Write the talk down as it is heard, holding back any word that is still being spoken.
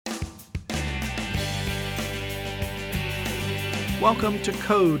Welcome to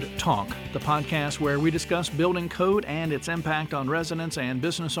Code Talk, the podcast where we discuss building code and its impact on residents and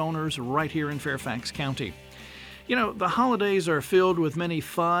business owners right here in Fairfax County. You know, the holidays are filled with many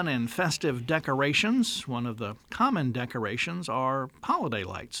fun and festive decorations. One of the common decorations are holiday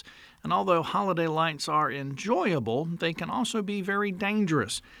lights. And although holiday lights are enjoyable, they can also be very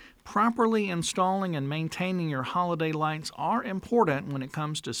dangerous. Properly installing and maintaining your holiday lights are important when it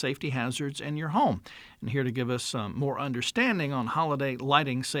comes to safety hazards in your home. And here to give us some more understanding on holiday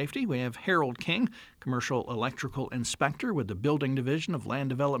lighting safety, we have Harold King, Commercial Electrical Inspector with the Building Division of Land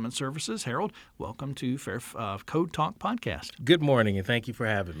Development Services. Harold, welcome to Code Talk Podcast. Good morning, and thank you for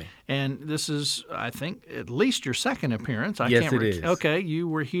having me. And this is, I think, at least your second appearance. Yes, it is. Okay, you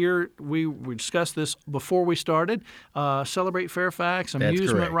were here. We discussed this before we started. Celebrate Fairfax,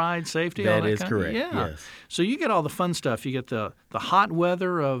 amusement ride safety. That all that is correct. Yeah. Yes. So you get all the fun stuff. You get the hot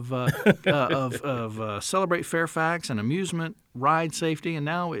weather of Celebrate Fairfax and amusement ride safety, and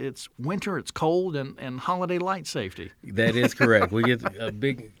now it's winter, it's cold, and holiday light safety. That is correct. We get a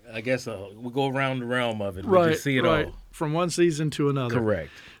big, we go around the realm of it. We just see it all. From one season to another. Correct.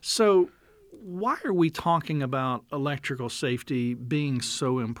 So why are we talking about electrical safety being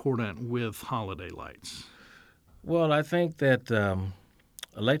so important with holiday lights? Well, I think that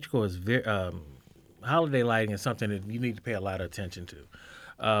electrical is holiday lighting is something that you need to pay a lot of attention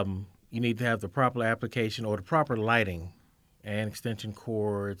to. You need to have the proper application or the proper lighting and extension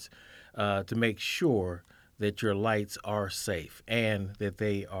cords to make sure that your lights are safe and that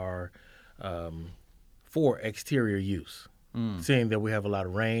they are for exterior use. Seeing that we have a lot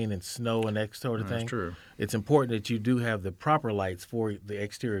of rain and snow and that sort of thing, true. It's important that you do have the proper lights for the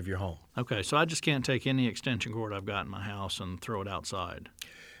exterior of your home. Okay, so I just can't take any extension cord I've got in my house and throw it outside.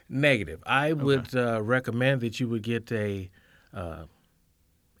 Negative. I would recommend that you would get a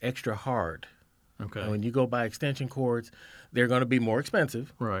extra hard. Okay. And when you go buy extension cords, they're going to be more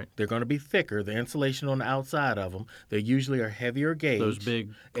expensive. Right. They're going to be thicker. The insulation on the outside of them, they usually are heavier gauge. Those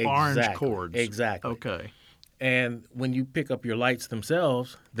big orange cords. Exactly. Okay. And when you pick up your lights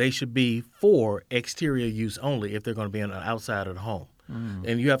themselves, they should be for exterior use only if they're going to be on the outside of the home.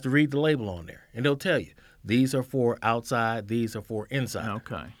 And you have to read the label on there, and they'll tell you, these are for outside, these are for inside.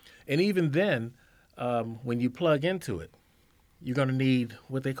 Okay. And even then, when you plug into it, you're going to need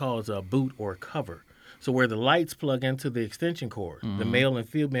what they call a boot or a cover. So where the lights plug into the extension cord, the male and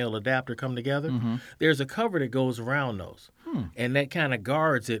female adapter come together, there's a cover that goes around those. And that kind of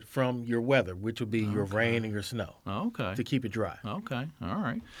guards it from your weather, which will be your rain and your snow, to keep it dry. Okay. All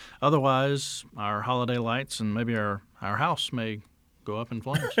right. Otherwise, our holiday lights and maybe our house may go up in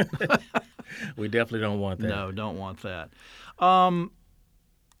flames. We definitely don't want that. No, don't want that.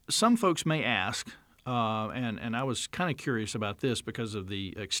 Some folks may ask, and I was kind of curious about this because of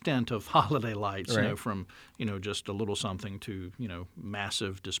the extent of holiday lights, right. From just a little something to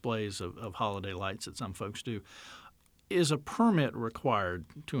massive displays of holiday lights that some folks do. Is a permit required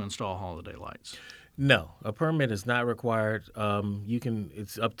to install holiday lights? No, a permit is not required.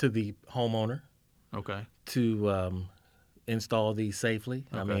 It's up to the homeowner. Okay. To install these safely.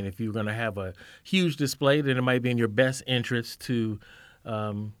 Okay. I mean, if you're going to have a huge display, then it might be in your best interest to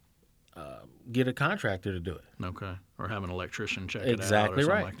get a contractor to do it. Okay. Or have an electrician check it out or Exactly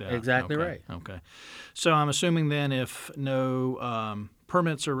something right. like that. Exactly Okay. right. Okay. So I'm assuming then if no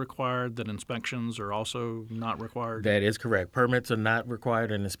permits are required, that inspections are also not required? That is correct. Permits are not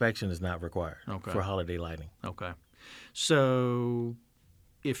required and inspection is not required for holiday lighting. Okay. So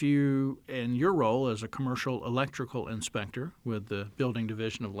if you, in your role as a commercial electrical inspector with the Building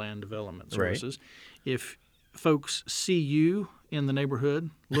Division of Land Development Services, if folks see you in the neighborhood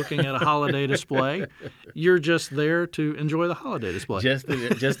looking at a holiday display, you're just there to enjoy the holiday display.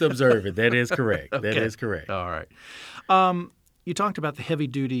 Just observe it. That is correct. Okay. That is correct. All right. You talked about the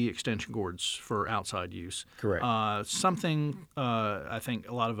heavy-duty extension cords for outside use. Correct. Something I think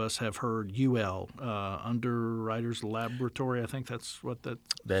a lot of us have heard, UL, Underwriters Laboratory. I think that's what that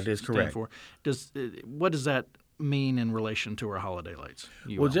is stands correct. for. What does that mean in relation to our holiday lights?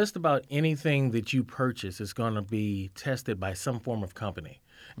 UL? Well, just about anything that you purchase is going to be tested by some form of company.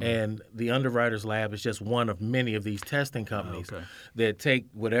 And the Underwriters Lab is just one of many of these testing companies that take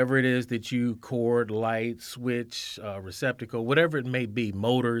whatever it is that you cord, light, switch, receptacle, whatever it may be,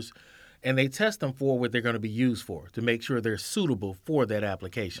 motors, and they test them for what they're going to be used for to make sure they're suitable for that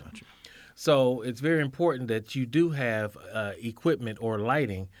application. Gotcha. So it's very important that you do have equipment or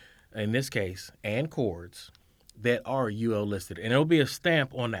lighting, in this case, and cords that are UL listed. And there'll be a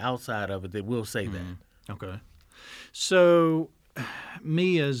stamp on the outside of it that will say that. Okay. So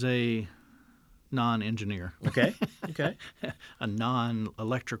me as a non-engineer. Okay. Okay. A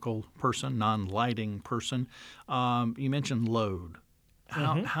non-electrical person, non-lighting person. You mentioned load.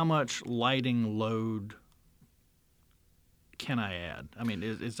 How much lighting load can I add? I mean,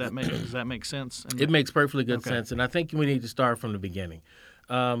 does that make sense? It makes perfectly good Okay. sense, and I think we need to start from the beginning.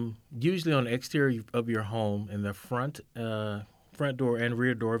 Usually, on the exterior of your home, in the front door and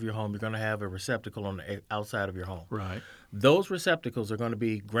rear door of your home, you're going to have a receptacle on the outside of your home. Right. Those receptacles are going to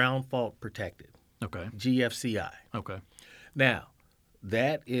be ground fault protected, Okay. GFCI. Okay. Now,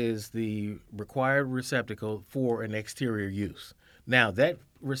 that is the required receptacle for an exterior use. Now, that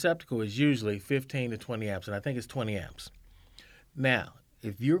receptacle is usually 15 to 20 amps, and I think it's 20 amps. Now,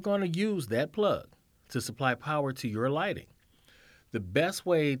 if you're going to use that plug to supply power to your lighting, the best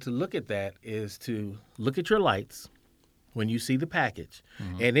way to look at that is to look at your lights when you see the package,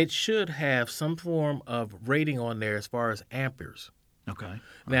 and it should have some form of rating on there as far as amperes. Okay.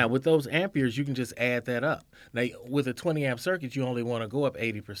 Now, with those amperes, you can just add that up. Now, with a 20 amp circuit, you only want to go up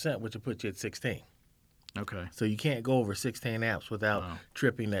 80%, which will put you at 16. Okay. So you can't go over 16 amps without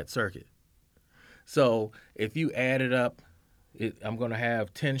tripping that circuit. So if you add it up, I'm going to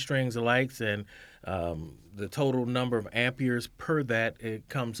have 10 strings of lights, and the total number of amperes per that, it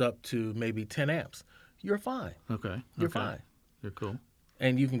comes up to maybe 10 amps. You're fine. Okay. You're fine. You're cool.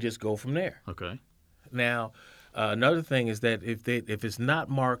 And you can just go from there. Okay. Now, another thing is that if it's not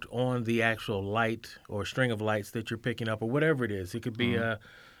marked on the actual light or string of lights that you're picking up or whatever it is, it could be a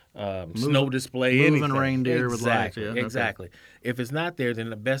snow display, moving anything. reindeer with lights. Yeah. Exactly. If it's not there,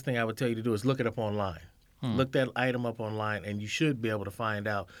 then the best thing I would tell you to do is look it up online. Look that item up online, and you should be able to find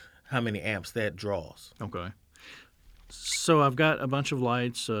out how many amps that draws. Okay. So I've got a bunch of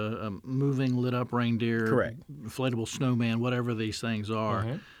lights, a moving lit up reindeer, Correct. inflatable snowman, whatever these things are,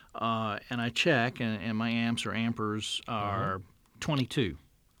 and I check, and my amps or amperes are 22.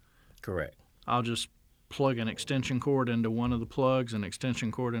 Correct. I'll just plug an extension cord into one of the plugs, an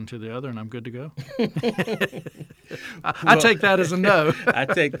extension cord into the other, and I'm good to go. I take that as a no.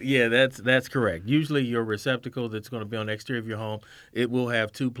 That's correct. Usually your receptacle that's going to be on the exterior of your home, it will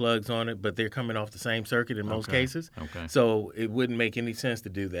have two plugs on it, but they're coming off the same circuit in most cases. Okay. So it wouldn't make any sense to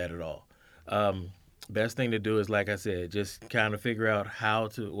do that at all. Best thing to do is, like I said, just kind of figure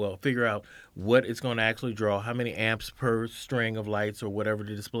out what it's going to actually draw, how many amps per string of lights or whatever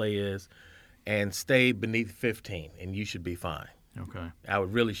the display is, and stay beneath 15, and you should be fine. Okay. I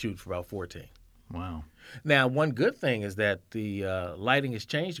would really shoot for about 14. Wow. Now, one good thing is that the lighting has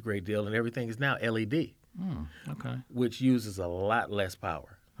changed a great deal, and everything is now LED, Okay. which uses a lot less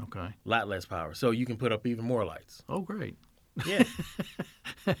power. Okay. A lot less power. So you can put up even more lights. Oh, great. Yeah.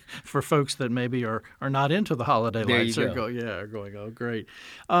 For folks that maybe are not into the holiday There lights, you are go. going, oh, great.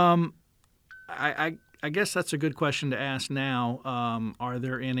 I guess that's a good question to ask now. Are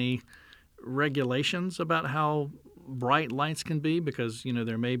there any regulations about how bright lights can be? Because,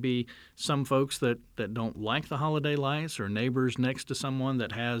 there may be some folks that don't like the holiday lights, or neighbors next to someone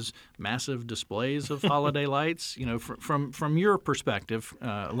that has massive displays of holiday lights. From your perspective,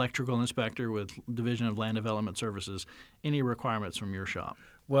 electrical inspector with Division of Land Development Services, any requirements from your shop?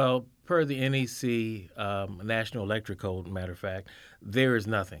 Well, per the NEC, National Electric Code, matter of fact, there is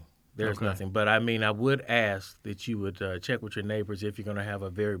nothing. There's nothing. But, I would ask that you would check with your neighbors if you're going to have a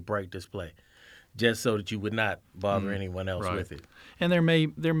very bright display, just so that you would not bother anyone else with it. And there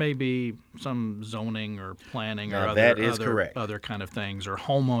may be some zoning or planning or other kind of things, or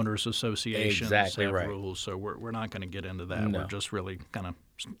homeowners associations have rules. So we're not going to get into that. No. We're just really kind of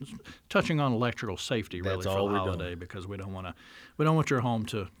touching on electrical safety really That's for all the we're holiday doing. because we don't want your home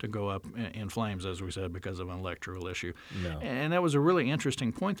to go up in flames, as we said, because of an electrical issue. No. And that was a really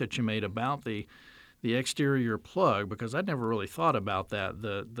interesting point that you made about the exterior plug, because I'd never really thought about that,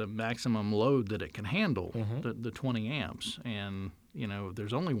 the maximum load that it can handle, the 20 amps. And,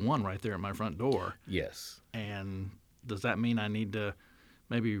 there's only one right there at my front door. Yes. And does that mean I need to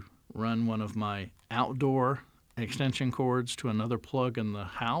maybe run one of my outdoor extension cords to another plug in the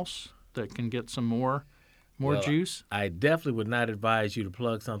house that can get some more juice? I definitely would not advise you to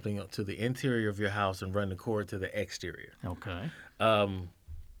plug something to the interior of your house and run the cord to the exterior. Okay.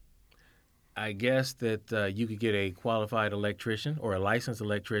 I guess that you could get a qualified electrician or a licensed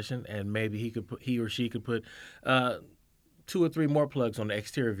electrician, and maybe he or she could put 2 or 3 more plugs on the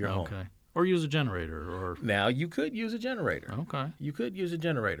exterior of your home. Okay. Or use a generator. Or Now, you could use a generator. Okay. You could use a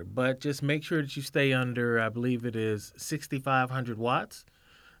generator, but just make sure that you stay under, I believe it is 6,500 watts,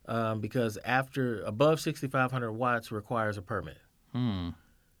 because above 6,500 watts requires a permit.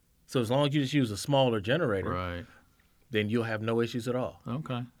 So as long as you just use a smaller generator, then you'll have no issues at all.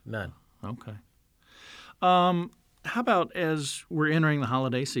 Okay. None. Okay. How about as we're entering the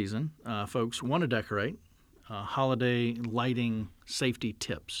holiday season, folks want to decorate, holiday lighting safety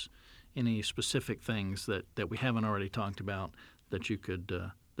tips? Any specific things that we haven't already talked about that you could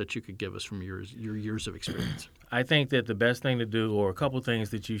give us from your years of experience? I think that the best thing to do, or a couple things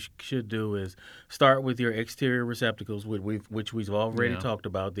that you should do, is start with your exterior receptacles, which we've already talked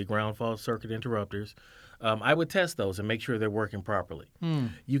about, the ground fault circuit interrupters. I would test those and make sure they're working properly.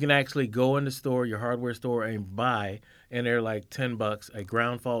 You can actually go in the store, your hardware store, and buy, and they're like $10, a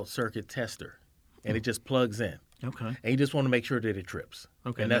ground fault circuit tester, and it just plugs in. Okay. And you just want to make sure that it trips.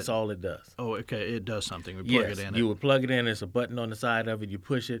 Okay. And that's all it does. Oh, okay. It does something. We plug Yes, it in. you would plug it in. There's a button on the side of it. You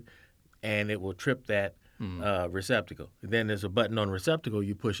push it, and it will trip that receptacle. Then there's a button on the receptacle.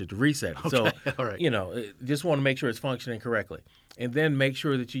 You push it to reset it. Okay. So, All right. just want to make sure it's functioning correctly. And then make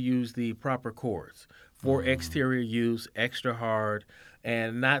sure that you use the proper cords for exterior use, extra hard,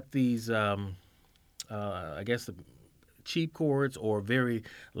 and not these, I guess, the cheap cords or very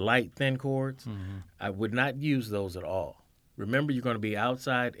light, thin cords. I would not use those at all. Remember, you're going to be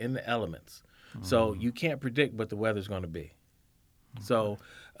outside in the elements. So you can't predict what the weather's going to be. So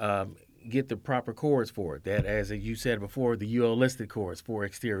get the proper cords for it. That, as you said before, the UL listed cords for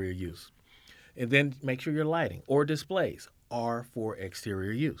exterior use. And then make sure your lighting or displays are for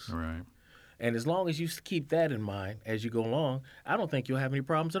exterior use. All right. And as long as you keep that in mind as you go along, I don't think you'll have any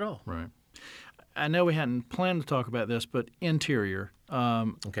problems at all. Right. I know we hadn't planned to talk about this, but interior.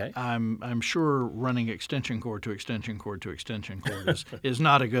 Okay. I'm sure running extension cord to extension cord to extension cord is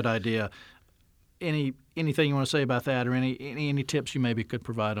not a good idea. Anything you want to say about that, or any tips you maybe could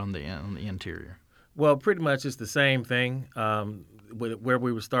provide on the interior? Well, pretty much it's the same thing. Where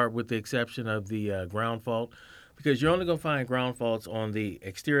we would start with the exception of the ground fault, because you're only going to find ground faults on the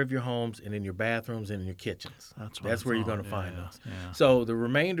exterior of your homes and in your bathrooms and in your kitchens. That's where you're going to find those. Yeah. So the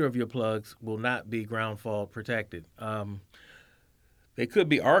remainder of your plugs will not be ground fault protected. They could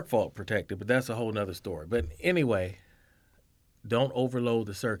be arc fault protected, but that's a whole other story. But anyway, don't overload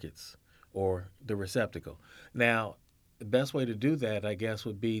the circuits or the receptacle. Now, the best way to do that, I guess,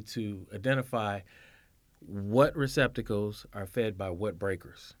 would be to identify what receptacles are fed by what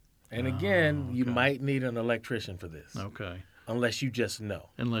breakers. And again, you might need an electrician for this. Okay. Unless you just know.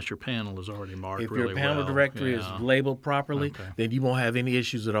 Unless your panel is already marked If really your panel well. directory is labeled properly, then you won't have any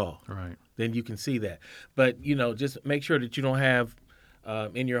issues at all. Right. Then you can see that. But, just make sure that you don't have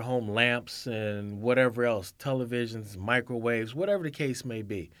in your home lamps and whatever else, televisions, microwaves, whatever the case may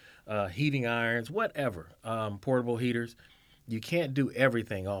be, heating irons, whatever, portable heaters. You can't do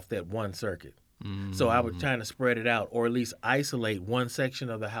everything off that one circuit. So I would try to spread it out, or at least isolate one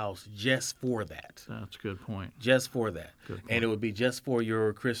section of the house just for that. That's a good point. Just for that. Good point. And it would be just for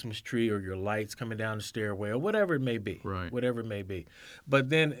your Christmas tree or your lights coming down the stairway or whatever it may be. Right. Whatever it may be.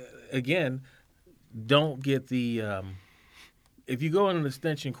 But then, again, don't get the if you go in an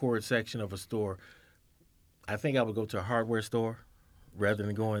extension cord section of a store, I think I would go to a hardware store rather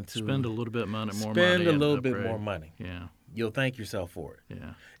than going to Spend a little bit more money. Spend a and little bit upgrade. more money. Yeah. You'll thank yourself for it.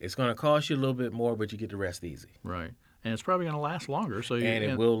 Yeah. It's going to cost you a little bit more, but you get the rest easy. Right. And it's probably going to last longer. So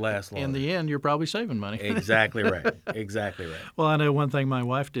It will last longer. In the end, you're probably saving money. Exactly right. Exactly right. Well, I know one thing my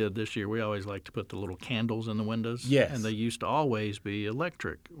wife did this year. We always like to put the little candles in the windows. Yes. And they used to always be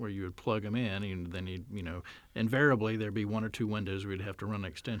electric, where you would plug them in, and then invariably there'd be one or two windows where you'd have to run an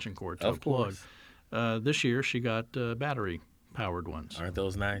extension cord to a plug. This year she got battery-powered ones. Aren't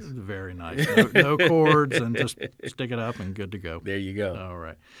those nice? Very nice. No cords, and just stick it up and good to go. There you go. All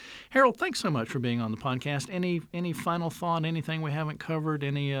right. Harold, thanks so much for being on the podcast. Any final thought, anything we haven't covered,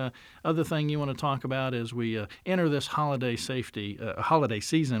 any other thing you want to talk about as we enter this holiday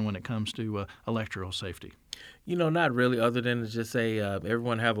season when it comes to electrical safety? Not really, other than to just say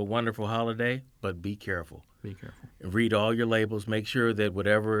everyone have a wonderful holiday, but be careful. Be careful. Read all your labels. Make sure that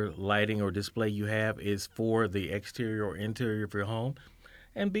whatever lighting or display you have is for the exterior or interior of your home,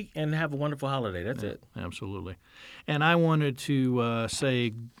 and have a wonderful holiday. That's it. Absolutely. And I wanted to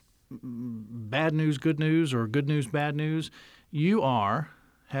say bad news, good news, or good news, bad news. You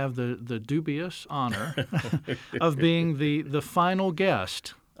have the dubious honor of being the final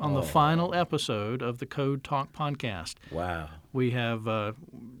guest on the final episode of the Code Talk podcast. Wow. We have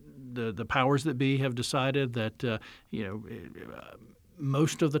the powers that be have decided that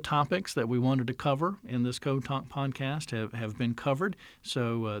most of the topics that we wanted to cover in this Code Talk podcast have been covered.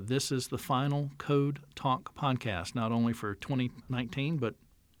 So this is the final Code Talk podcast, not only for 2019, but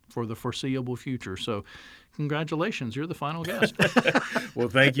for the foreseeable future. So congratulations. You're the final guest. Well,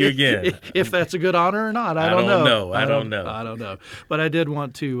 thank you again. If that's a good honor or not, I don't know. I don't know. I don't know. But I did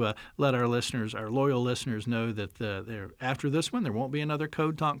want to let our listeners, our loyal listeners, know that after this one, there won't be another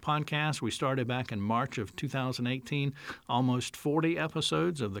Code Talk podcast. We started back in March of 2018, almost 40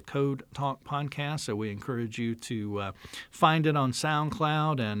 episodes of the Code Talk podcast. So we encourage you to find it on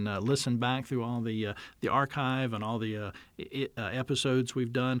SoundCloud and listen back through all the archive and all the episodes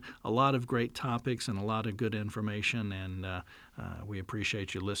we've done. A lot of great topics and a lot of good information, and we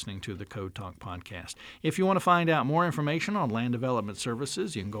appreciate you listening to the Code Talk podcast. If you want to find out more information on land development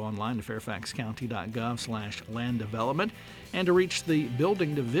services, you can go online to fairfaxcounty.gov/land development. And to reach the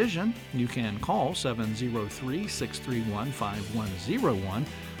building division, you can call 703-631-5101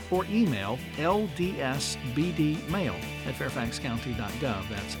 or email ldsbdmail@fairfaxcounty.gov.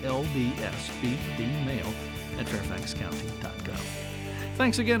 That's ldsbdmail@fairfaxcounty.gov.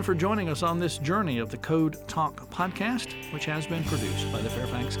 Thanks again for joining us on this journey of the Code Talk podcast, which has been produced by the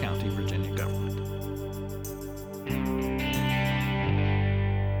Fairfax County, Virginia government.